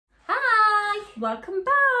Welcome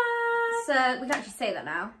back. So we can actually say that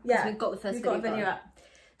now. Yeah, we've got the first video up.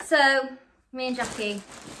 So me and Jackie,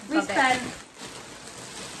 we spent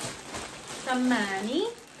some money.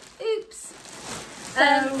 Oops. So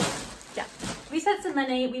yeah, we spent some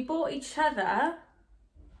money. We bought each other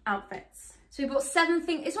outfits. So we bought 7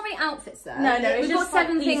 things. It's not really outfits though. No, we bought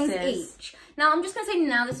 7 things pieces. each. Now I'm just gonna say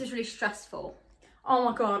now this is really stressful. Oh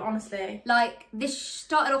my god, honestly. Like this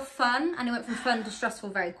started off fun and it went from fun to stressful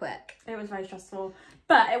very quick. It was very stressful,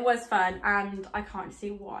 but it was fun, and I can't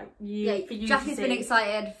see why. Jackie's been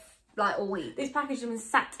excited like all week. These packages have been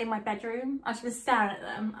sat in my bedroom. I've just been staring at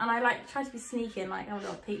them, and I like tried to be sneaky and like have a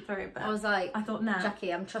little peek through. But I was like, I thought, no,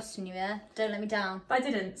 Jackie, I'm trusting you here. Don't let me down. But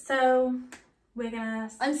I didn't. So we're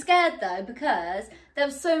gonna. I'm scared though because there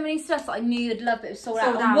was so many stuff that I knew you'd love, but it was sold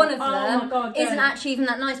out. Out. And one of my them God, isn't actually even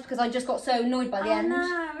that nice because I just got so annoyed by the end.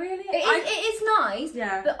 No, really? It is nice,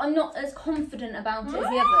 yeah, but I'm not as confident about it as the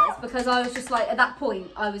others because I was just like, at that point,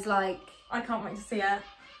 I was like, I can't wait to see it.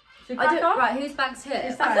 Right, whose bag's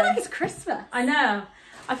here? I feel like it's Christmas. I know.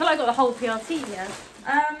 I feel like I got the whole PLT here.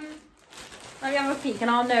 Let me have a peek and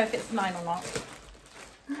I'll know if it's mine or not.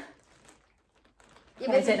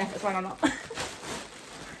 Yeah, I don't know if it's mine or not.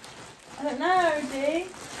 I don't know, Dee.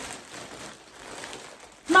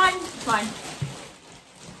 Mine.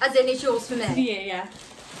 As in, it's yours for me? Yeah.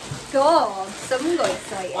 God, someone got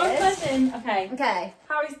excited. One person. Okay.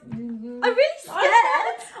 How is... I'm really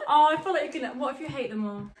scared. Oh, I feel like you're gonna... What if you hate them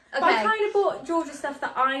all? Okay. But I kind of bought Georgia stuff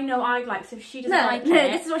that I know I'd like, so if she doesn't like it...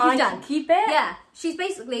 No, this is what she's done. Keep it? Yeah. She's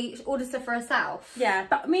basically ordered stuff for herself. Yeah,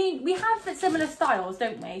 but I mean, we have similar styles,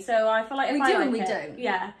 don't we? So I feel like if we I do like and we it, don't.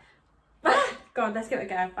 Yeah. God, let's give it a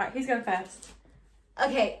go. Right, who's going first?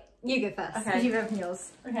 Okay, you go first. Okay. Because you've opened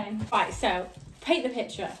yours. Okay. Right, so paint the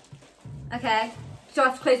picture. Okay. Shall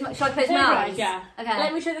I close my eyes? Yeah. Okay.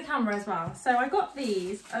 Let me show the camera as well. So I got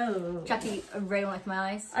these. Oh. Jackie, I really like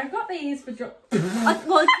my eyes. I got these for well,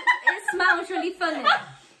 it smells really funny.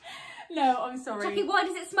 No, I'm sorry. Jackie, why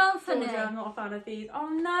does it smell funny? Georgia, I'm not a fan of these. Oh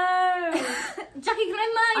no. Jackie, can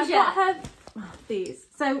I mind I got her these.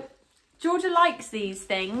 So Georgia likes these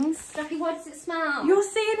things. Jackie, why does it smell? You'll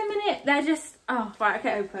see in a minute. They're just... Oh, right,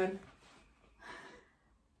 okay, open.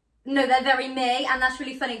 No, they're very me, and that's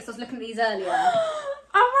really funny because I was looking at these earlier.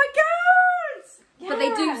 Oh my god! Yes. But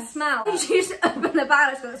they do smell. You just open the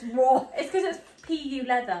bag, it's raw. It's because it's PU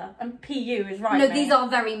leather, and PU is right. No, mate. these are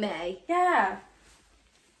very me. Yeah.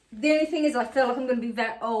 The only thing is, I feel like I'm going to be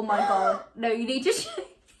very... Oh my god. No, you need to...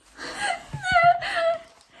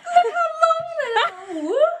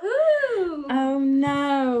 Woohoo! Oh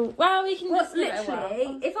no. Well, we can just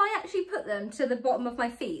literally, if I actually put them to the bottom of my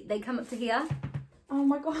feet, they come up to here. Oh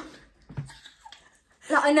my god.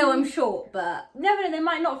 Like, I know I'm short, but... No, they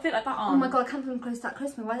might not fit like that on. Oh my god, I can't put them close that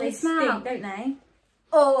close to me. Why do they smell? Stink, don't they?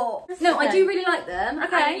 Oh. No, I do really like them.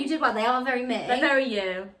 Okay. You did well. They are very me. They're very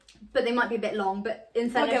you. But they might be a bit long, but in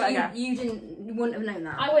fairness, you wouldn't have known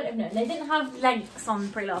that. I wouldn't have known. They didn't have lengths on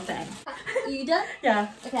Pretty Little Thing. You done? Yeah.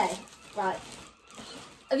 Okay, right.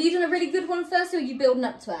 Have you done a really good one first, or are you building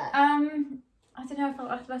up to it? I don't know if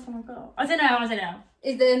that's the best one I've got. I don't know.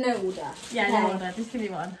 Is there no order? Yeah, okay. no order. Just give me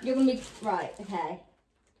one. You're going to be... Right, okay.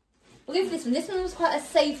 We'll go for this one. This one was quite a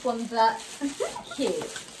safe one, but cute.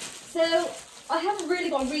 So, I haven't really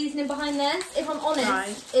got a reasoning behind this. If I'm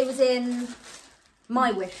honest, It was in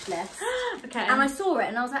my wish list. Okay. And I saw it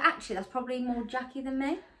and I was like, actually, that's probably more Jackie than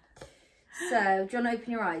me. So, do you want to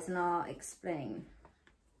open your eyes and I'll explain?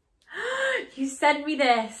 You sent me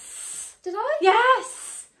this. Did I? Yes.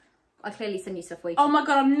 I clearly send you stuff way too. Oh my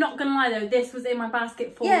god, I'm not gonna lie though, this was in my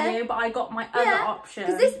basket for you, but I got my other option.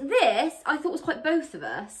 Because this I thought was quite both of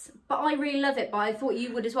us, but I really love it, but I thought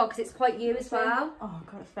you would as well, because it's quite you as well. Oh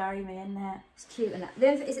god, it's very me, isn't it? It's cute, isn't it?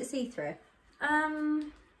 Is it see-through? No,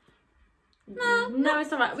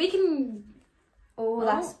 it's alright. We can... Oh,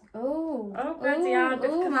 that's... Oh, good, yeah.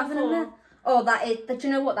 I'm having a look. Oh, that is... Do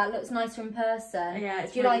you know what? That looks nicer in person. Yeah,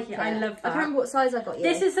 it's Do you really like cute. it? I love that. I can't remember what size I got you.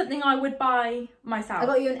 This is something I would buy myself. I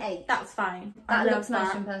got you an 8. That's fine. That looks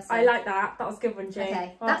nicer in person. I like that. That was a good one, Jane.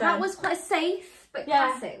 Okay. That was quite a safe, but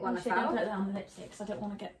classic one, I felt. I'm put that on the lipstick because I don't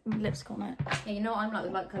want to get lipstick on it. Yeah, you know what I'm like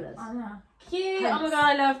with light colours. I know. Cute. Oh my god,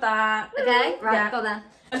 I love that. Okay, right, go then.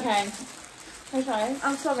 Okay. Okay.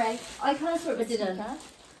 I'm sorry. I kind of thought it didn't.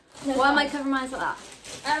 No, why am I covering my eyes like that?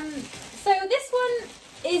 So this one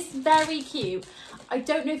is very cute. I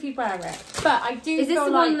don't know if you'd wear it, but I do. Is this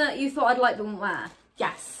the one that you thought I'd like but wouldn't wear?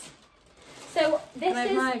 Yes. So this Can I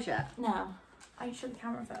open my eyes yet? No. I show the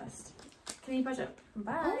camera first. Can you budge up?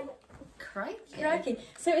 Bye. Oh, crikey. Crikey.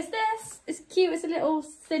 So it's this. It's cute. It's a little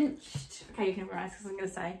cinched. Okay, you can open your eyes because I'm going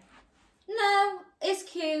to say. No, it's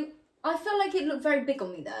cute. I feel like it looked very big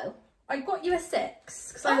on me though. I got you a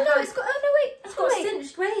 6. Oh no, it's got. Oh no, wait. It's got a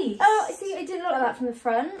cinched waist. Oh, see, it didn't look like that from the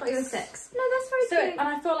front. Got you a 6. No, that's very cute. And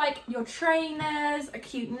I feel like your trainers, a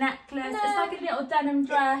cute necklace. No. It's like a little denim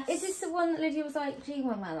dress. Is this the one that Lydia was like, she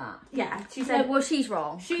won't wear that? Yeah, she said. No, well, she's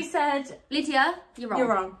wrong. She said, Lydia, you're wrong. You're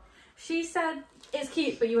wrong. She said it's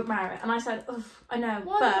cute, but you wouldn't wear it. And I said, oh, I know.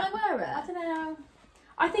 Why but wouldn't I wear it? I don't know.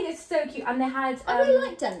 I think it's so cute, and they had. I really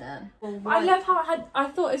like denim. I love how it had. I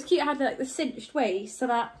thought it was cute. It had like the cinched waist, so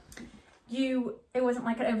that it wasn't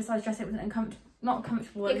like an oversized dress. It wasn't uncomfortable, not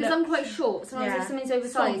comfortable. Yeah, because I'm quite short. Sometimes if something's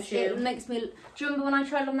oversized, it makes me. Do you remember when I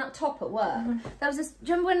tried on that top at work? There was this.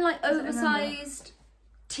 Do you remember when like oversized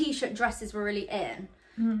t-shirt dresses were really in?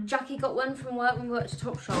 Jackie got one from work when we worked at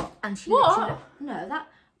Topshop, and she literally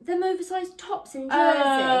them oversized tops in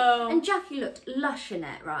Jersey, and Jackie looked lush in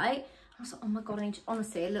it, right? I was like, oh my god,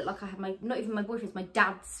 honestly, it looked like I had not even my boyfriend's, my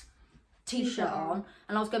dad's t-shirt on,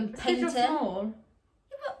 and I was going painting. Small.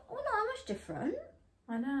 Yeah, but we're not that much different.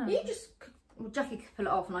 I know. You just, well, Jackie could pull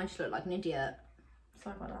it off, and I just look like an idiot.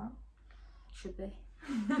 Sorry about that. Should be.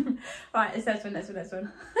 Right, it's this one. I don't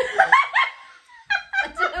know.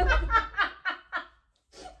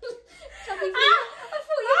 Jackie, I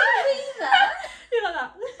thought you were going to be there. You like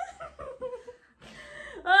that?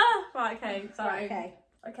 Ah, right, okay, sorry. Right,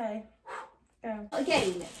 okay. Go.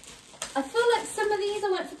 Again, I feel like some of these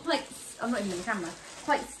I went for quite, I'm not even in the camera,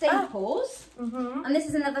 quite staples. And this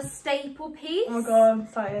is another staple piece. Oh my god, I'm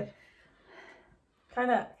excited.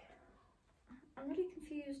 Kind of. I'm really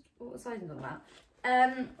confused what size I'm talking about.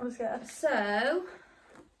 I'm scared. So,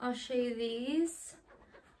 I'll show you these.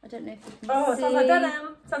 I don't know if you can see. Oh, it sounds like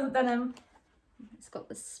denim. Sounds like denim. It's got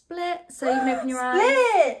the split, so you can open your eyes.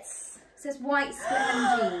 Splits! It says white split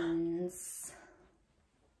hem jeans.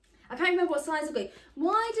 I can't remember what size I've got.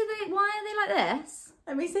 Why are they like this?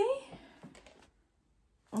 Let me see.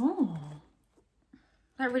 Oh.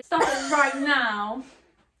 That really Stop it right now.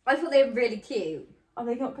 I thought they were really cute. Are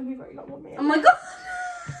they not going to be very long on me? Oh my god.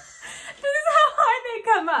 This is how high they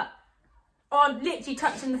come up. Oh, literally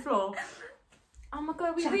touching the floor. Oh my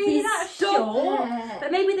god, we Jackie, really that short.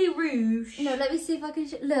 But maybe they rouge. No, let me see if I can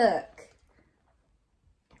look.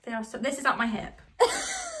 They are so, this is at my hip.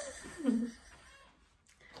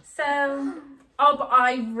 So, oh, but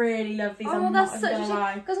I really love these. Oh, that's such a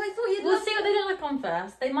shame. Because I thought you'd We'll see what they look like on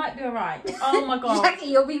first. They might be alright. Oh my god. Jackie,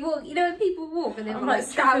 you'll be walking. You know when people walk and they're like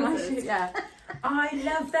strapping my trousers? shoes. Yeah. I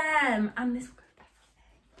love them. And this will go better.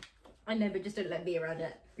 I know, but just don't let me around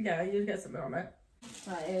it. Yeah, you get something on it.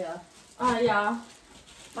 Right, here we are. Oh, yeah.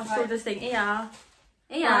 I saw this thing. Yeah.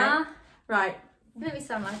 Yeah. Right. Make me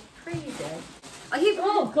sound like crazy.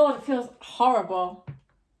 Oh god, it feels horrible.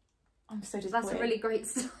 I'm so disappointed. That's a really great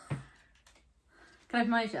start. Can I have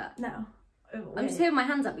my shirt? No. I'm just holding my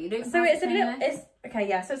hands up, but you don't. So it's a little. It's okay.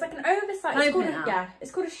 Yeah. So it's like an oversized. It's called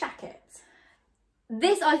it's called a shacket.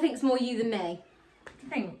 This I think is more you than me. I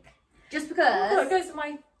think. Just because. Oh, it goes with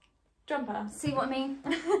my jumper. See what I mean?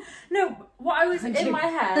 No. What I was in my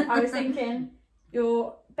head, I was thinking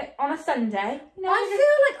you're on a Sunday. You know, I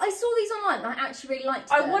feel like I saw these online and I actually really liked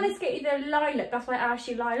them. I wanted to get you the lilac. That's why I asked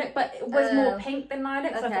you lilac, but it was more pink than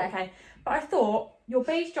lilac. So I thought okay. But I thought your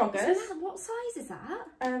beige joggers. So what size is that?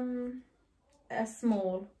 A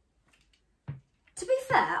small. To be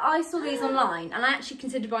fair, I saw these online and I actually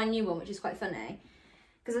considered buying a new one, which is quite funny.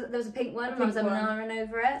 Because there was a pink one and I was umming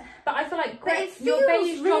over it. But I feel like your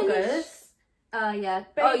beige joggers. Yeah.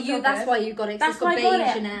 Beige joggers. That's why you got it. That's it's got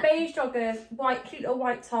beige in it. Beige joggers, cute little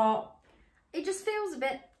white top. It just feels a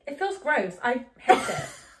bit. It feels gross. I hate it.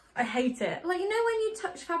 I hate it. Like, you know when you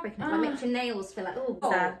touch fabric and it like makes your nails feel like,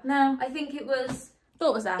 oh. No. I think it was. Thought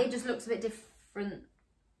it was that. It just looks a bit different.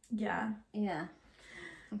 Yeah. Yeah.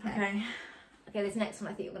 Okay. Okay, this next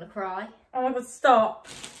one I think you're going to cry. Oh my god, stop.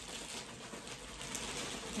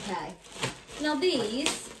 Okay. Now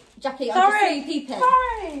these, Jackie, Sorry. I'm just so you peeping.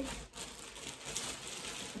 Sorry.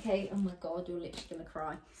 Okay, oh my god, you're literally going to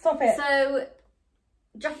cry. Stop it. So,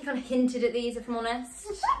 Jackie kind of hinted at these, if I'm honest.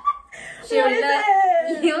 You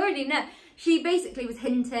already know. She basically was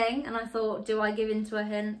hinting, and I thought, do I give in to a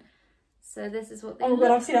hint? So this is what they look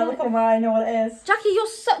god, I've seen that look on my eye, I know what it is. Jackie, you're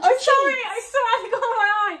such a I'm sorry, I saw it on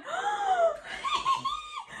my eye.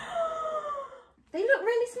 They look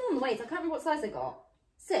really small in the waist. I can't remember what size they got.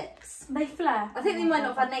 6. They flare. I think they might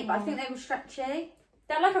not have had 8, but I think they were stretchy.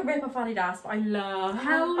 They're like a rip off Adidas, but I love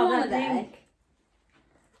how long are they?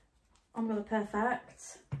 I'm gonna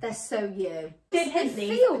perfect. They're so you. Did hint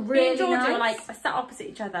these. Feel really Me and Georgia nice. were like sat opposite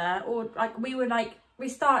each other, or like we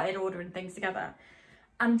started ordering things together,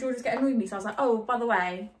 and Georgia was getting annoyed with me, so I was like, oh, by the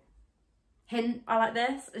way, hint, I like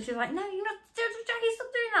this, and she was like, no, you're not, Jackie, stop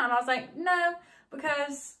doing that, and I was like, no,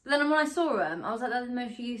 because then when I saw them, I was like, they're the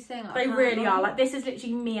most used thing. Like, they really are. Like, this is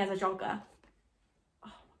literally me as a jogger. Oh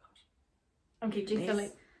my god. I'm keeping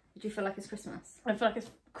these. Do you feel like it's Christmas? I feel like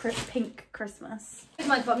it's pink Christmas. I'm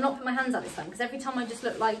not putting my hands out this time because every time I just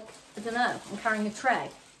look like, I don't know, I'm carrying a tray.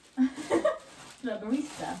 Look,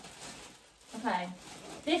 barista. Okay.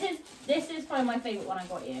 This is probably my favourite one I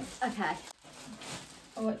got you. Okay.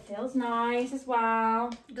 Oh, it feels nice as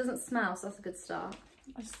well. It doesn't smell, so that's a good start.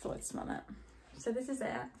 I just thought I'd smell it. So this is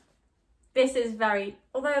it. This is very,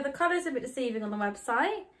 although the colour's a bit deceiving on the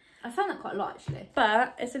website. I found that quite a lot actually.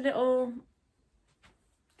 But it's a little...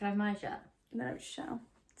 Can I have mine yet? No shell.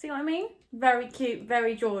 See what I mean? Very cute,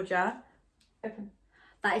 very Georgia. Open.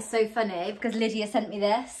 That is so funny because Lydia sent me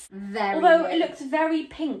this. Although it looks very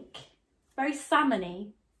pink. Very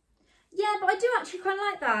salmony. Yeah, but I do actually quite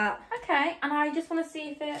like that. Okay, and I just want to see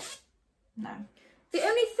if it... No. The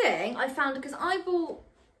only thing I found, because I bought,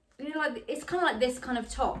 you know, like, it's kind of like this kind of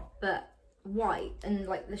top, but white and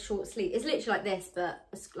like the short sleeve. It's literally like this, but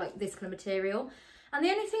it's like this kind of material. And the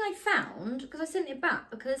only thing I found, because I sent it back,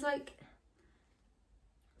 because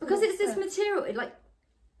it's this material, it like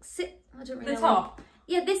I don't really know. The top?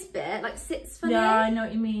 Yeah, this bit like sits funny. Yeah, I know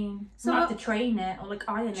what you mean. So you have to train it or like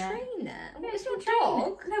iron it. Train it? No, It's you your can train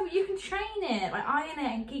dog. it. No, but you can train it. Like iron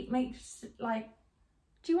it and make like...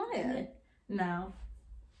 Do you iron? No.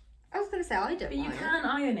 I was going to say I don't But you iron can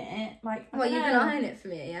iron it. Like, Well, you can iron it for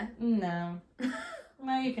me, yeah? No.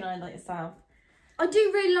 No, you can iron it yourself. I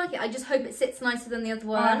do really like it. I just hope it sits nicer than the other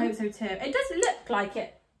one. I hope so too. It does look like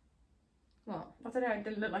it. What? I don't know, it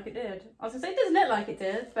didn't look like it did. I was going to say it doesn't look like it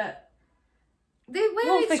did, but... The way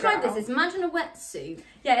I describe this is imagine a wetsuit.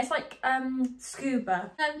 Yeah, it's like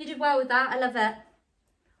scuba. You did well with that. I love it.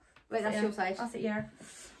 Wait, that's your side. That's it, yeah.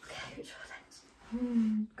 Okay, which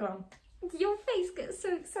one? Go on. Your face gets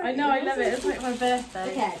so excited. I know, I love it. It's like my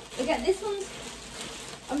birthday. Okay, again, this one's...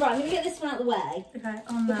 I'm right, I'm going to get this one out of the way. Okay,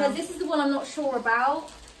 oh no. Because this is the one I'm not sure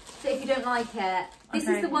about. So if you don't like it, this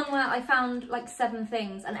is the one where I found like 7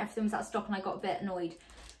 things and everything was out of stock and I got a bit annoyed.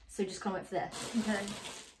 So just can't wait for this. Okay.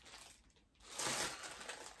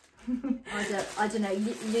 I don't know.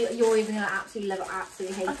 You're even gonna absolutely love it,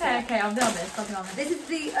 absolutely hate it. Okay, I'll be honest. This is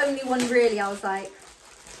the only one really. I was like,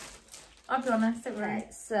 I'll be honest. Don't worry. Okay,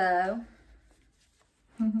 so.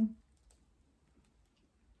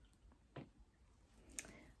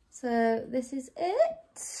 So this is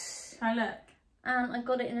it. Can I look? And I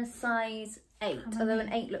got it in a size 8, although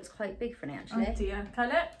an 8 looks quite big for me actually. Oh dear. Can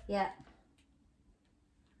I look? Yeah.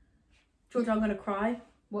 Georgia, I'm gonna cry.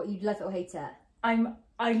 What, you love it or hate it?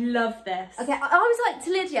 I love this. Okay, I was like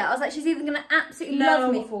to Lydia, I was like, she's either going to absolutely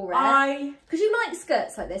love me for it. Because you like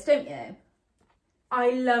skirts like this, don't you?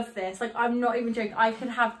 I love this. Like, I'm not even joking. I could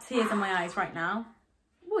have tears in my eyes right now.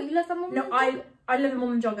 What, you love them more than I love them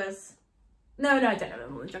more than joggers. No, I don't love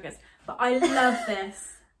them more than joggers. But I love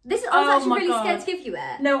this. I was actually really scared to give you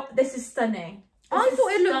it. No, this is stunning. I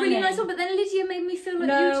thought it looked really nice on, but then Lydia made me feel like you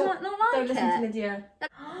not like don't listen to Lydia.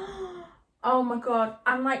 Oh my god.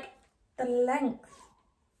 And like, the length.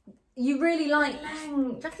 You really like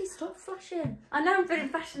length. Jackie, stop flashing. I know I'm putting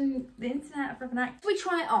fashion the internet for an act. We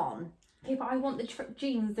try it on. Okay, but I want the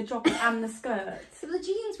jeans, the joggers and the skirts. So the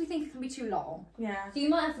jeans we think can be too long. Yeah. So you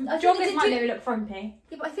might have to... Joggers might maybe look frumpy.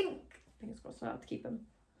 Yeah, but I think... Fingers crossed, I'll have to keep them.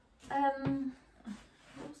 What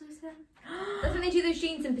was I saying? I think they do those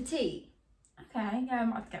jeans in petite. Okay, yeah, I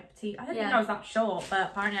might have to get petite. I don't think I was that short,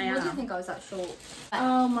 but apparently I am. What do you think I was that short?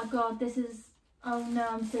 Oh my god, this is... Oh no,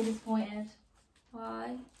 I'm so disappointed.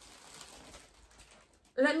 Why?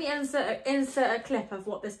 Let me insert a clip of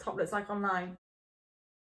what this top looks like online.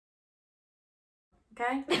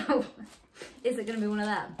 Okay? Is it going to be one of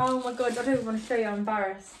them? Oh my god, I don't even want to show you, I'm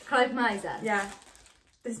embarrassed. Can I open my eyes then? Yeah.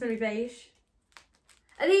 This is going to be beige.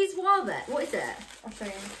 Are these wild then? What is it? I'll show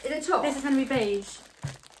you. Is it top? This is going to be beige.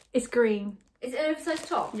 It's green. Is it an oversized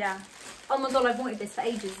top? Yeah. Oh my god, I've wanted this for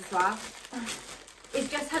ages as well. Is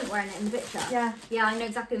Jess Hunt wearing it in the picture? Yeah. Yeah, I know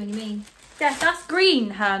exactly what you mean. Yes, that's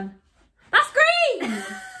green, hun. That's green!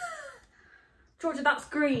 Georgia, that's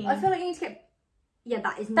green. I feel like you need to get... Yeah,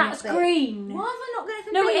 that is That's green. Why have I not got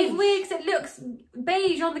anything No, beige? it is weird because it looks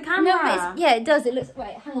beige on the camera. No, but yeah, it does. It looks...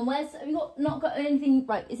 Right, hang on. Have you not got anything...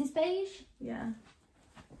 Right, is this beige? Yeah.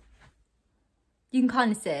 You can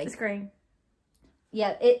kind of see. It's green.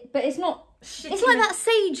 Yeah, but it's not... Shitty. It's like that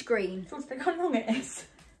sage green. Georgia, look how long it is.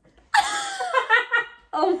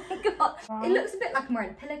 Oh my god. Wow. It looks a bit like I'm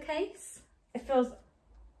wearing a pillowcase. It feels...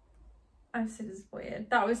 I'm so disappointed.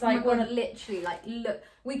 That was like... Oh my god, literally, like, look.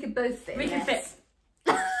 We could both fit We in can this. fit.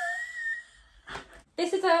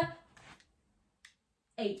 This is a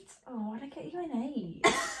 8. Oh, why did I get you an 8?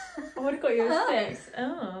 I would have got you a 6.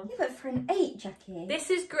 Oh. Yeah, but for an 8, Jackie. This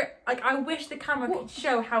is great. Like, I wish the camera could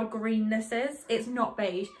show how green this is. It's not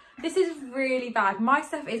beige. This is really bad. My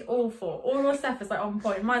stuff is awful. All your stuff is like on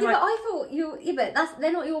point. Mine's Yeah, like... but I thought you... Yeah, but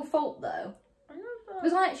they're not your fault, though. I know,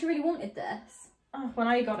 Because I actually really wanted this. oh, well,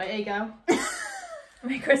 now you got it. Here you go.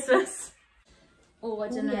 Merry Christmas. Oh, I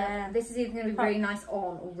don't know. Yeah. This is either going to be really nice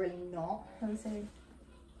on or really not. Let me see.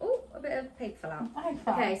 Oh, a bit of paper fell out.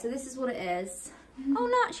 Okay. Okay, so this is what it is. Oh,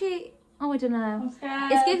 no, actually... Oh, I don't know. I'm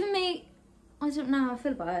scared. It's giving me... I don't know how I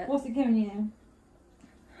feel about it. What's it giving you?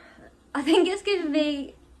 I think it's giving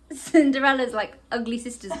me Cinderella's, like, ugly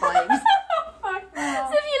sisters vibes. Fuck So no.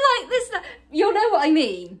 if you like this... You'll know what I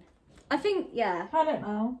mean. I think, yeah. I don't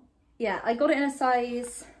know. Yeah, I got it in a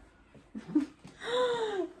size...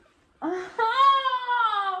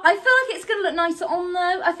 I feel like it's going to look nicer on,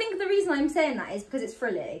 though. I think the reason I'm saying that is because it's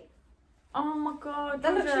frilly. Oh my god,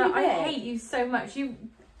 That looks Georgia, really I big. hate you so much.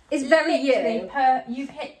 It's very literally you. You've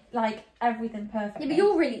hit like everything perfectly. Yeah, but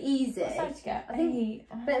you're really easy. What size to get? I think- 8.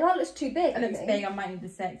 But that looks too big. It looks I think. big. I might need the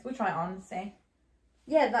 6. We'll try it on and see.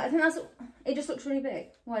 Yeah, I think that's... It just looks really big.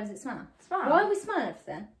 Why does it smell? Smell. Why are we smelling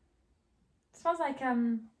everything? It smells like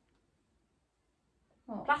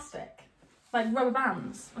What? plastic, like rubber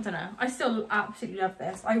bands. I don't know. I still absolutely love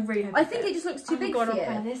this. I really hope. I think it just looks too big God, for I'll you.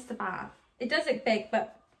 wear this to bath. It does look big,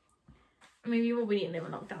 but I mean, you will be eating in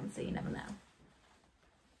lockdown, so you never know.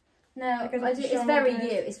 No, Because I it's do, it's Sean very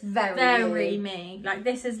Mendes. you. It's very Very you. me. Like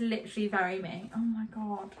this is literally very me. Oh my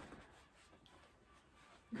god.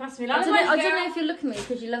 Trust me. I don't know if you're looking at me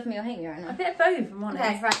because you love me or hate me right A now. bit of both, if I'm honest.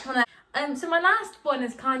 Okay, right, come on. So my last one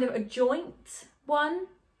is kind of a joint one.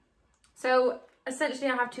 So essentially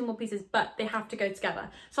I have 2 more pieces, but they have to go together.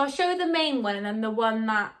 So I'll show the main one and then the one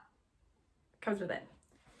that comes with it.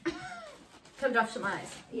 Come off my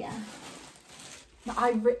eyes. Yeah. But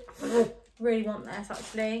I really want this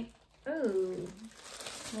actually. Ooh.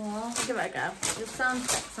 Well, I'll give it a go. your sound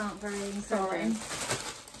effects aren't very Sorry. encouraging.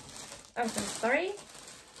 Oh, so sorry.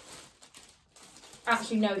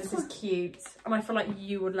 Actually, no, this is cute. And I feel like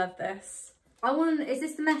you would love this. I want. Is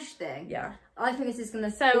this the mesh thing? Yeah. I think this is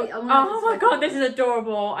gonna. So, be, I wonder if oh it's my like- god, this is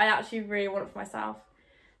adorable. I actually really want it for myself.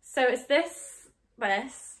 So it's this.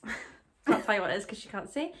 Can't tell you what it is because you can't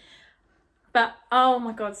see. But, oh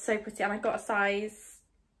my god, so pretty. And I got a size.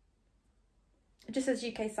 It just says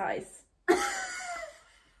UK size.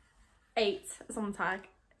 8 is on the tag.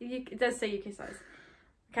 It does say UK size.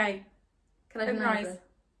 Okay. Can I Open open your my eyes. eyes?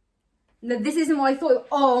 No, this isn't what I thought.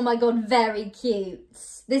 Oh my god, very cute.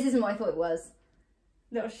 This isn't what I thought it was.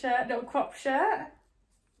 Little shirt, little crop shirt.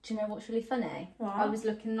 Do you know what's really funny? What? I was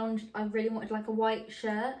looking on. I really wanted like a white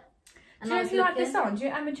shirt. Do you know if you like this on? Do you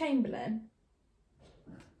know Emma Chamberlain?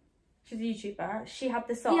 She's a YouTuber. She had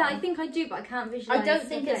this on. Yeah, I think I do, but I can't visualise. I don't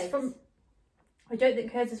think her it's face. from. I don't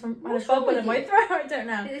think hers is from. I had a What's wrong bubble in with my you? throat. I don't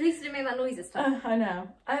know. At least it didn't make that noise this time. I know.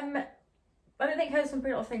 I don't think hers from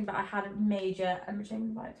Pretty Little Thing, but I had a major Emma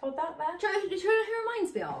Chamberlain vibe. Hold that there. Do you know who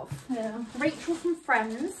reminds me of? Yeah. Rachel from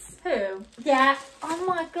Friends. Who? Yeah. Oh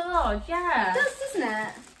my god. Yeah. It does, doesn't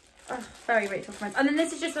it? Oh, very Rachel Friends. And then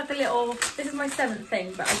this is just like a little. This is my 7th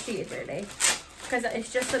thing, but I cheated really. Because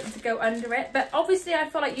it's just something to go under it. But obviously I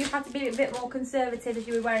feel like you have to be a bit more conservative if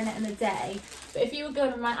you were wearing it in the day. But if you were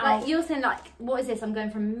going like out, Like you're saying, like, what is this? I'm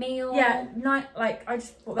going for a meal. yeah, night, like I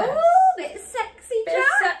just thought this. Oh, bit sexy, Bit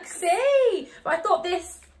Jack. sexy. But I thought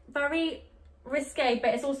this very risque,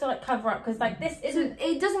 but it's also like cover up because like this isn't.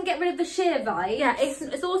 It doesn't get rid of the sheer vibe. Yeah,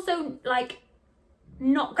 it's also like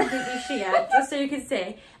not completely sheer, just so you can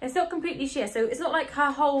see. It's not completely sheer, so it's not like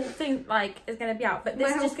her whole thing like is going to be out. But this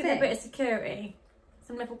My is just whole gives a thing? bit of security.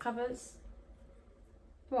 Some nipple covers,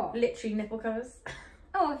 What? literally nipple covers.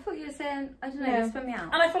 Oh, I thought you were saying, I don't know, No. spin me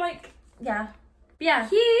out. And I feel like, yeah, yeah.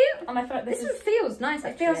 Cute. And I feel like This this one is. feels nice, It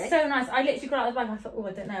actually. feels so nice. I literally got out of the bag. And I thought, oh,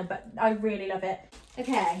 I don't know, but I really love it.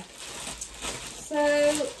 Okay. So,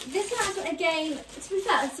 this one, again, to be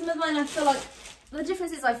fair, some of mine I feel like, the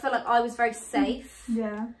difference is I feel like I was very safe.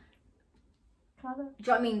 Yeah. Do you know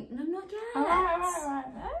what I mean? No, not yet.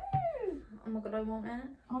 Alright. Oh my god, I want it.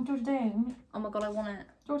 Oh, Georgia Doom. Oh my god, I want it.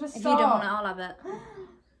 Georgia, If you don't want it, I'll have it.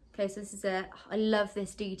 Okay, so this is it. I love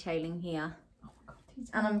this detailing here. Oh my god,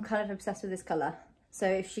 And I'm kind of obsessed with this colour. So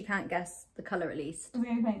if she can't guess the colour at least. What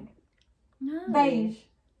do you think? No. Beige.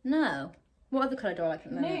 No. What other colour do I like at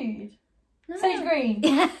the moment? Nude. No. Sage green.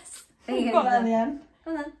 Yes. There you Got go. that in the end.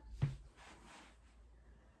 Come on.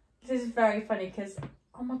 This is very funny because,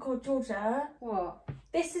 oh my god, Georgia. What?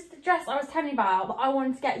 This is the dress I was telling you about that I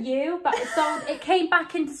wanted to get you, but it sold. It came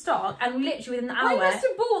back into stock and literally within an hour. I must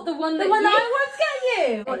have bought the one the that one you... that I wanted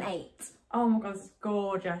to get you. On 8. Oh my god, it's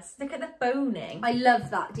gorgeous. Look at the boning. I love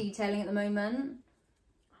that detailing at the moment.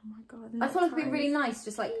 Oh my god. I feel like it'd be really nice,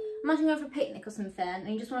 just like, imagine going for a picnic or something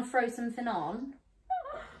and you just want to throw something on.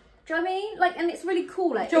 Do you know what I mean? Like, and it's really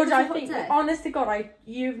cool. Like, Georgia, I think, honest to God,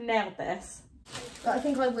 you've nailed this. But I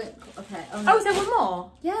think I went, okay. Oh, is there one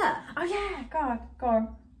more? Yeah. Oh yeah, God, go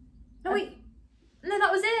on. No, wait. No,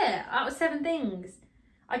 that was it. That was 7 things.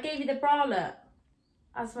 I gave you the bralette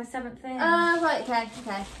as my 7th thing. Right,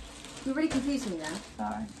 okay. You're really confusing me there.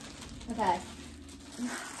 Sorry. Okay.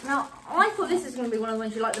 Now, I thought this is going to be one of the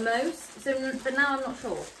ones you like the most, but now I'm not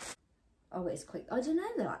sure. Oh, it's quick. I don't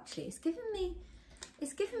know though, actually. It's giving me...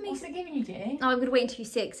 What's it giving you, G? Oh, I'm going to wait until you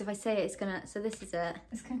see it, because if I say it, it's going to... So this is it.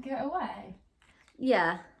 It's going to give it away?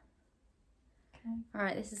 Yeah. Okay.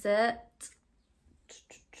 Alright, this is it.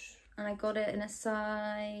 And I got it in a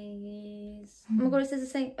size... Oh my god, it says the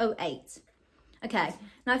same... Oh, 8. Okay.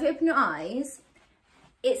 Now, if you open your eyes,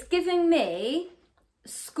 it's giving me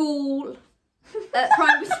school...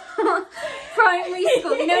 primary school.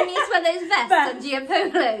 You know when you wear those vests under your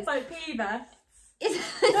polos? It's like pea vests. No,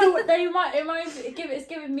 it's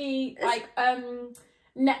giving me like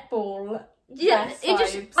netball. Yeah, vest it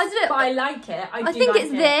just vibes, I don't know. But I like it. I think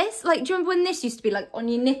it's this. Like, do you remember when this used to be like on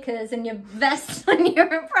your knickers and your vest when you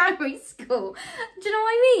were in primary school? Do you know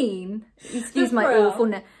what I mean? Excuse my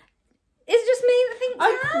awfulness. It's just me that thinks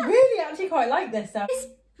that. I really actually quite like this stuff.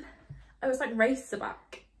 Oh, it's like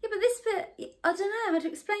racerback. Yeah, but this bit, I don't know how to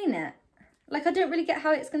explain it. Like, I don't really get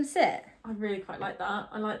how it's going to sit. I really quite like that.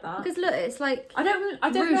 I like that. Because look, it's like I don't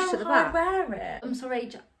know how I wear it. I'm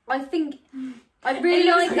sorry, I think I really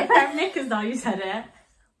like it. A pair of knickers now you said it.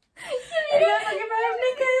 It looks like a pair of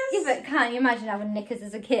knickers. Yeah, but can't you imagine having knickers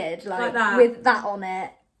as a kid? Like that. With that on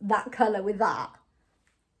it, that colour with that.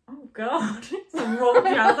 Oh God, some wrong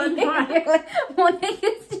jazz on What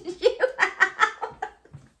knickers did you have?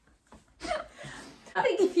 I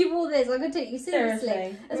think if you wore this, I could take you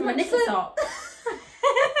seriously. As my knicker socks.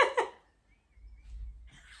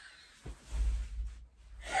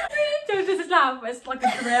 George does laugh, but it's like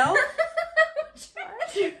a drill.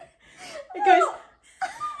 It goes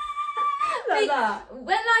like that.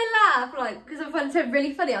 When I laugh, like, because I find it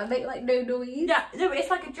really funny, I make like no noise. Yeah, no, but it's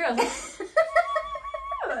like a drill.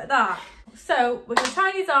 Like that. So we're gonna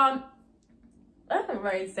try these on. Oh, I'm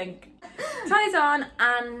ready to sink. Try these on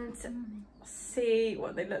and see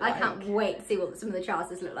what they look like. I can't wait to see what some of the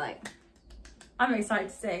trousers look like. I'm excited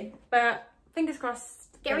to see, but fingers crossed.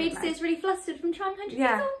 Get ready to see it's really flustered from trying 100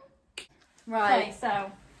 Yeah. Right. Okay,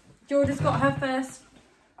 so Georgia's got her first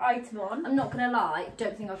item on. I'm not gonna lie,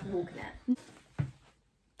 don't think I can walk in it.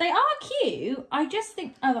 They are cute. I just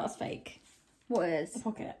think, oh, that's fake. What is? The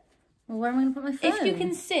pocket. Well, where am I gonna put my phone? If you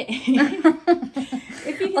can see. If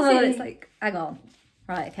you can see. It's like, hang on.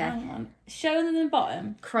 Right, okay. Hang on. Show them the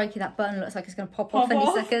bottom. Crikey, that button looks like it's gonna pop off any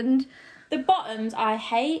second. The bottoms I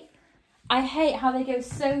hate. I hate how they go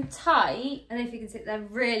so tight. And if you can see, they're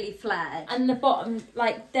really flared. And the bottom,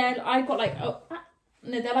 like, I've got like, oh,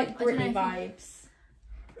 no, they're like Britney vibes.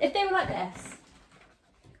 If they were like this.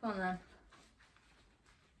 Come on then.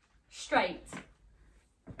 Straight.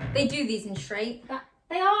 They do these in straight.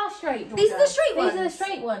 They are straight, Georgia. These are the straight ones? These are the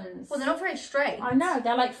straight ones. Well, they're not very straight. I know,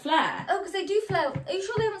 they're like flare. Oh, because they do flare. Are you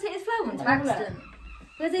sure they haven't taken the flare ones by accident?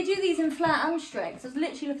 Because they do these in flare and straight. Because I was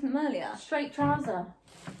literally looking at them earlier. Straight trouser.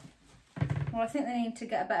 Well, I think they need to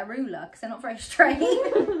get a better ruler because they're not very straight.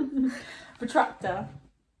 Protractor.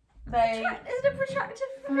 Is it a protractor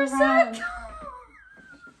for a Around. circle?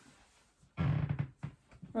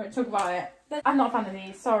 Right, talk about it. I'm not a fan of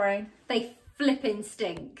these, sorry. They flipping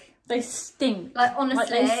stink. They stink. Like,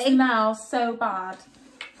 honestly. Like, they smell so bad.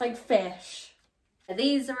 Like fish.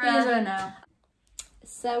 These are no.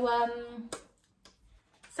 So,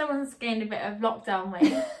 someone's gained a bit of lockdown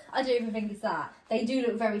weight. I don't even think it's that. They do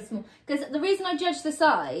look very small. Because the reason I judge the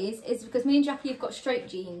size is because me and Jackie have got straight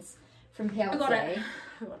jeans from PLT. I got it.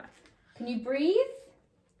 Can you breathe?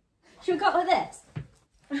 Should we go like this?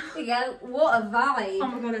 There you go. What a vibe. Oh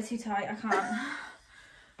my god, they're too tight. I can't.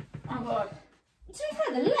 Oh my god. To be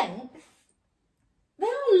fair, the length, they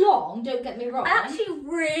are long, don't get me wrong. I actually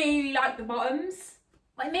really like the bottoms.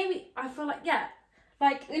 Like, maybe, I feel like, yeah.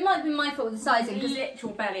 Like, it might be my fault with the sizing. Because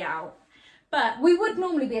literal belly out. But we would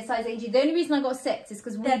normally be a size 8G. The only reason I got 6 is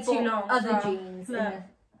because we bought too long other well. jeans. Look.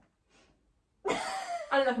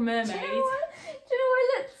 I look like a mermaid. Do you know what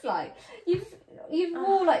it looks like? You've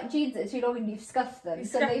wore like jeans that are too long and you've scuffed them,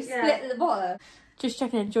 so they've split at the bottom. Just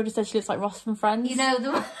checking. Georgia said she looks like Ross from Friends. You know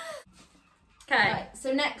the. Okay. Right,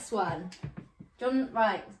 so next one. John,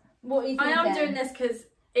 right. What are you thinking? I am doing this because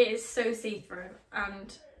it is so see-through,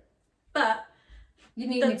 but you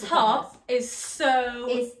need the top is so.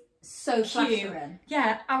 It's so cute. flattering.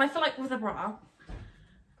 Yeah, and I feel like with a bra,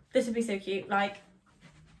 this would be so cute. Like,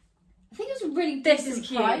 I think it was a really this decent is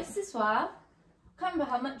cute. price as well. I can't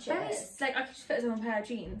remember how much it Very, is. like, I could just put this on a pair of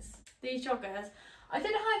jeans. These joggers. I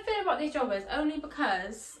don't know how I feel about these joggers, only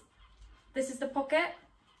because this is the pocket.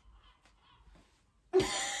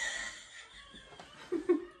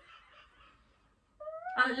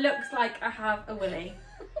 And it looks like I have a willy.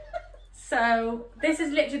 So this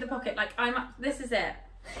is literally the pocket. Like this is it.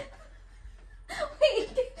 Wait,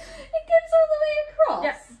 it goes all the way across.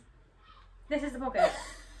 Yes. This is the pocket.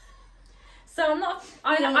 So I'm not.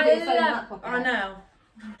 I You don't love. want to put your phone in that pocket. I know.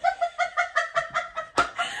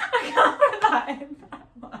 I can't put that in that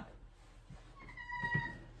one.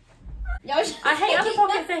 Yeah, I hate how the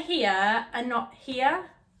pockets are here and not here.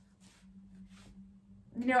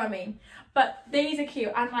 You know what I mean? But these are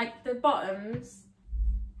cute, and like the bottoms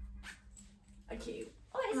are cute.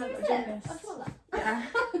 Oh, is Oh, it? I've Is got it? this. I feel that. Yeah.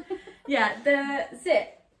 Yeah, the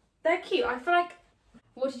zip, they're cute. I feel like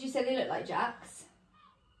What did you say they look like, Jax?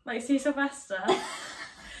 like Sue Sylvester.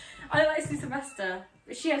 I like Sue Sylvester,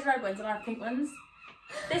 but she has red ones and I have pink ones.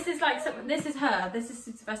 This is like this is her. This is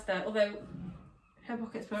Sue Sylvester, although her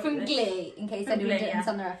pockets were From Glee, in case anyone didn't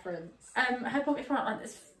understand the reference. her pockets were like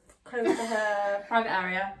this close to her private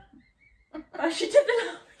area. Oh, she did the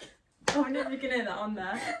laugh. Oh, I never can hear that on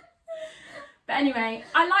there. But anyway,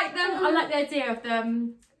 I like them. I like the idea of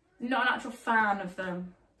them. Not an actual fan of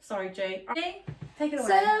them. Sorry, Jay. Take it away.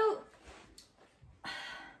 So,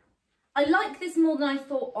 I like this more than I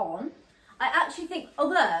thought on. I actually think,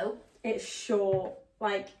 although it's short.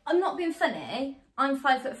 Like, I'm not being funny, I'm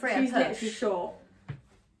 5'3". she's literally short.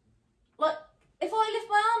 Like, if I lift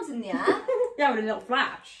my arms in the air, Yeah, with a little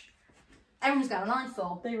flash. everyone's going an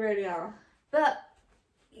eyeful. They really are. But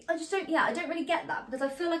I just don't. Yeah, I don't really get that because I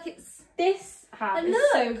feel like it's. This hat And is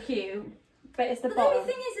look. so cute, but it's the But the bottom.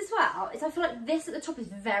 only thing is, as well, is I feel like this at the top is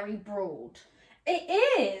very broad. It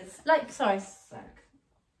is. Like, Sorry, sec.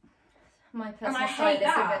 my And personal I hate stylist.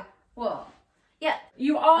 that. What? Yeah.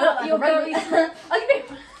 You I look are. like You're a very. rugby. I can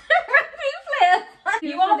be rugby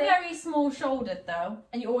player. You are very small-shouldered though,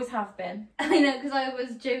 and you always have been. I know, because I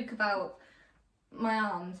always joke about my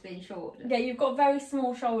arms being short. Yeah, you've got very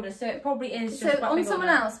small shoulders, so it probably is. So just quite on big someone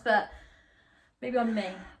them. else, but Maybe on me.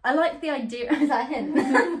 I like the idea. Is that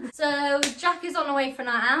him? So Jack is on her way for a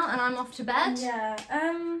night out, and I'm off to bed. Yeah.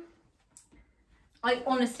 I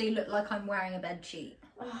honestly look like I'm wearing a bed sheet.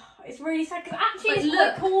 Oh, it's really sad because actually But it's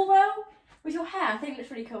look. quite cool though. With your hair, I think it looks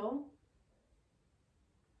really cool.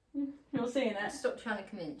 You're seeing it. Stop trying to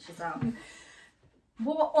convince yourself.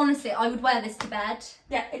 What, honestly, I would wear this to bed.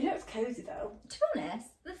 Yeah, it looks cozy though. To be honest,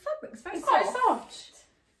 the fabric's very It's soft. quite soft.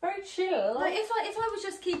 Very chill. Like if I was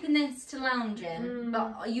just keeping this to lounge in,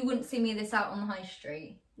 but you wouldn't see me in this out on the high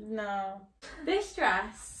street. No. This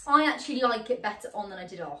dress, I actually like it better on than I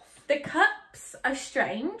did off. the cups are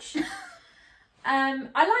strange. I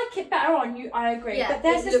like it better on you. I agree. Yeah, but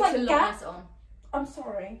there's it this looks like a lot gap. nicer on. I'm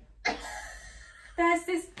sorry. There's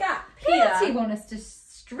this gap here. PLT want us to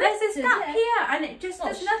strip. There's this gap here, and it just Not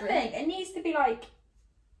does strip. nothing. It needs to be like.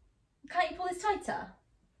 Can't you pull this tighter?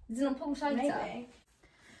 Does it not pull tighter? Maybe.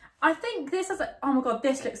 I think this is like, oh my god,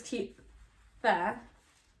 this looks cute there.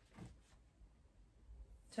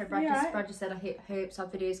 Sorry, Brad, You alright? Brad just said, I hope our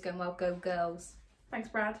video's going well, go girls. Thanks,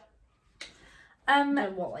 Brad. I don't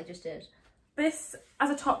know what I just did. This as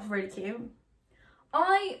a top is really cute.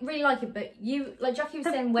 I really like it, but you, like Jackie was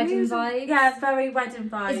saying, wedding vibes. Yeah, very wedding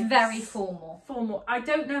vibes. It's very formal. Formal. I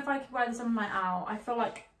don't know if I could wear this on my out. I feel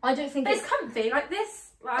like I don't think it's comfy. Like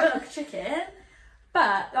this, like, I look chicken,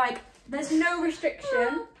 but like there's no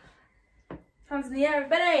restriction. Hands in the air,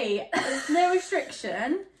 everybody. There's no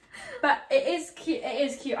restriction, but it is cute. It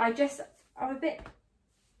is cute. I'm a bit.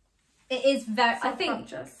 It is very. I think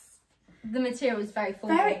self-conscious. the material is very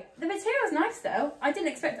formal. The material's nice though. I didn't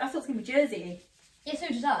expect. I thought it was gonna be jersey, Yeah, so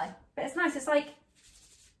did I. but it's nice. It's like.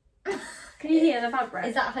 Can you hear the fabric?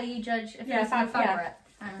 Is that how you judge a Yeah, piece of yeah. fabric?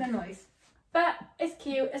 the noise? But it's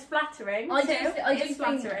cute. It's flattering. I too. do It's think-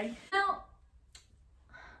 flattering. Now,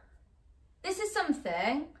 this is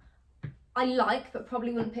something I like, but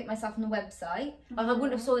probably wouldn't pick myself on the website. Like, I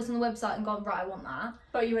wouldn't have saw this on the website and gone, right, I want that.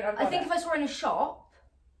 But you would have. I think if I saw it in a shop,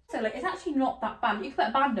 So like, it's actually not that bad. You could put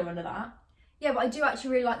a bandeau under that. yeah, but I do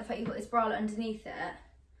actually really like the fact you've got this bralette underneath it.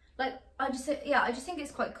 Like, I just think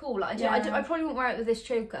it's quite cool. Like, I probably wouldn't wear it with this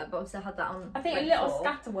choker, but obviously I had that on. I think right a little before.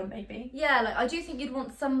 scatter one maybe. Yeah, like I do think you'd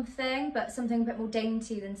want something, but something a bit more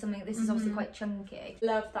dainty than something. This is obviously quite chunky.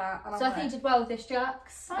 Love that. So I think you did well with this,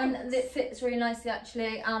 Jax, and Thanks. it fits really nicely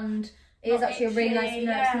actually, and it is Not actually a really nice. itchy,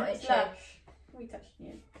 No, yeah, it's not it's itchy. lush. We touched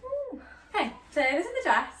you. Okay, so this is the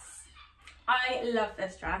dress. I love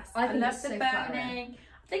this dress. I love the boning. Flattering.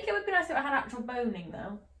 I think it would be nice if it had actual boning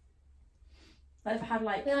though. Like if it had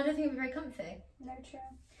like... Yeah, I don't think it would be very comfy. No, true.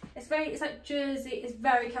 It's like jersey, it's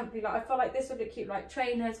very comfy. Like I feel like this would look cute, like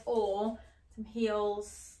trainers or some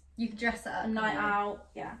heels. You could dress it up. A night out,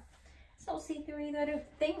 yeah. It's not see-through either, I don't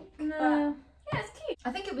think. No. But yeah, it's cute.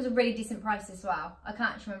 I think it was a really decent price as well. I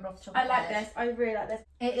can't actually remember off the top of my head. I like this. I really like this.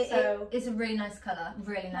 It's a really nice colour.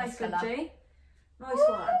 Really nice colour. Nice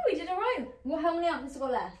one. We did alright. Well, how many outfits have we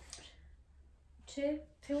got left? 2?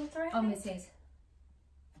 2 or 3? Oh, Missy's.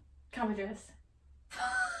 Cabbages.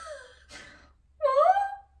 What?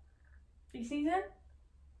 You seen it?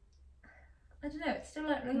 I don't know. It's still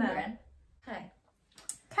like lingering. Okay.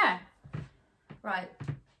 Okay. Right.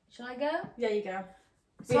 Shall I go? Yeah, you go.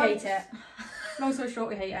 We So hate it. Long story short,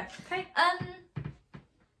 we hate it. Okay. I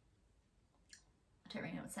don't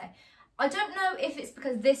really know what to say. I don't know if it's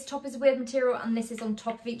because this top is a weird material and this is on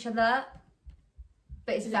top of each other,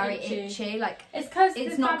 but it's very itchy. Like it's because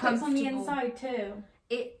it's the not fabric's comfortable on the inside too.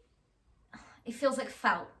 It feels like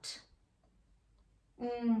felt. Do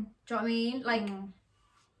you know what I mean? Like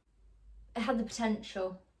it had the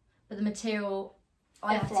potential, but the material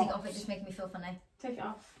I have to take it off. It just making me feel funny. Take it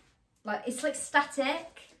off. Like it's like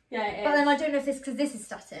static. Yeah, it is. But then I don't know if this because this is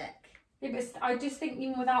static. Yeah, but I just think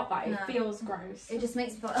even without that, it feels gross. It just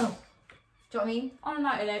makes me feel. Oh, do you know what I mean? On a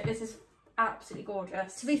night note, this is absolutely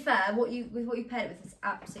gorgeous. To be fair, what you paired it with is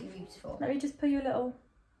absolutely beautiful. Let me just put you a little.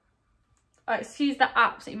 Oh, excuse that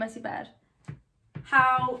absolutely messy bed.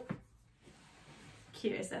 How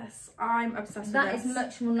cute is this? I'm obsessed with this. That is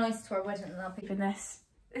much more nice to our wedding than our people. This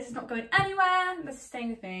is not going anywhere. This is staying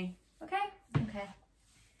with me. Okay. Okay.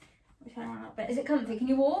 Turn around a little bit. Is it comfy? Can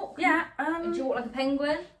you walk? Yeah. Do you walk like a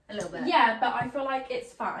penguin? A little bit. Yeah, but I feel like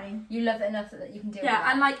it's fine. You love it enough that you can deal with it.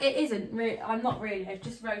 Yeah, and like it isn't really. I'm not really. It's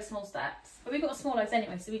just very small steps. But we've got small legs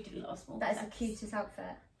anyway, so we do a lot of small steps. That is the cutest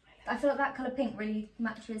outfit. I feel like that colour pink really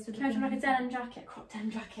matches with the pink. Like a denim jacket, crop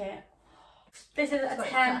denim jacket. This is a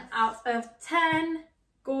 10 out of 10.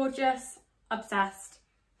 Gorgeous, obsessed.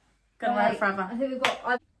 Gonna wear it forever. I think we've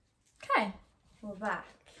got. Okay. We're back.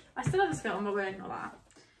 I still have a skirt on, but we're not that.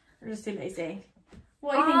 I'm just too lazy.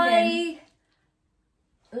 What are you thinking?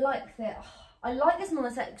 I like this. I like this more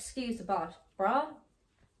than excuse the bra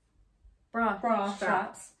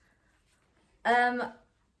straps. I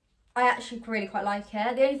actually really quite like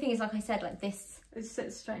it. The only thing is, like I said, like this it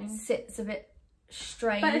sits strange. Sits a bit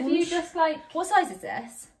strange. But if you just like, what size is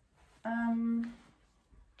this?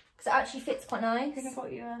 Because it actually fits quite nice. I think I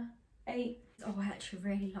got you a 8. Oh, I actually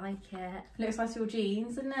really like it. Looks like your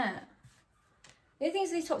jeans, doesn't it? The other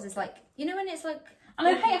things with these tops is like, you know when it's like... And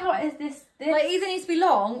I hate how it is this... Like either needs to be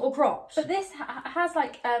long or cropped. But this has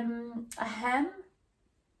like a hem.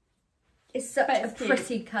 It's such a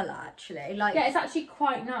pretty colour actually. Like yeah, it's actually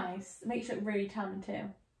quite nice. It makes you look really tan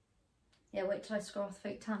too. Yeah, wait till I scroll off the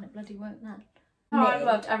fake tan, it bloody won't then. Oh, I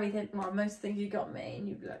loved everything. Well, most things you got me and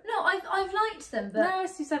you'd be like... No, I've liked them, but... No, you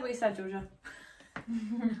said what you said, Georgia.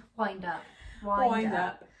 Wind up. Wind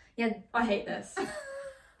up. Yeah. I hate this.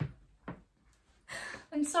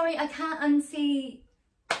 I'm sorry, I can't unsee.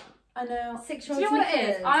 I know. 6-year-old. Do you know what it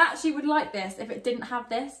is? I actually would like this if it didn't have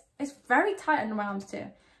this. It's very tight and round too.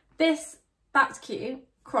 That's cute.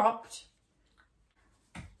 Cropped.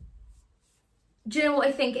 Do you know what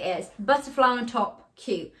I think it is? Butterfly on top,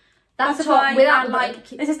 cute. That's the top top without like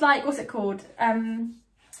this is like, what's it called?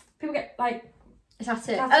 People get like a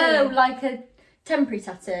tattoo. Oh, like a temporary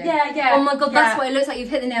tattoo. Yeah, yeah. Oh my god, that's what it looks like. You've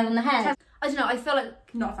hit the nail on the head. I don't know. I feel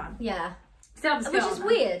like not a fan. Yeah. Which is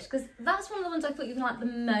weird because that's one of the ones I thought you would like the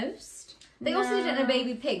most. They also did it in a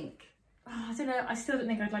baby pink. Oh, I don't know. I still don't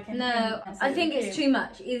think I'd like it. No, I think it's too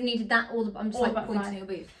much. You either needed that or the. I'm just like pointing at your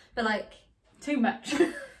boobs, but like too much.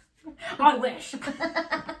 I wish.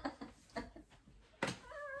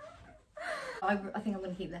 I think I'm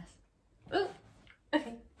gonna keep this. Oh,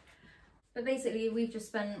 okay. But basically, we've just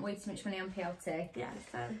spent way too much money on PLT. Yeah,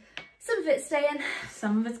 so some of it's staying,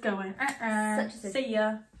 some of it's going. See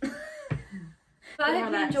ya. But I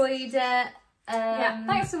hope you enjoyed it. Yeah,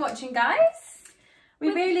 thanks for watching, guys. We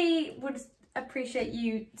really would appreciate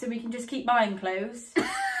you so we can just keep buying clothes.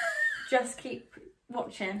 Just keep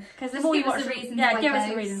watching because the more you watch, give us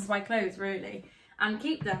the reasons why clothes really, and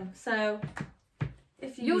keep them. So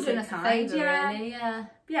if you're doing us a favour, really,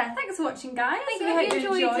 yeah. Thanks for watching, guys. We hope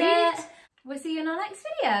you enjoyed it. We'll see you in our next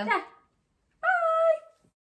video. Yeah.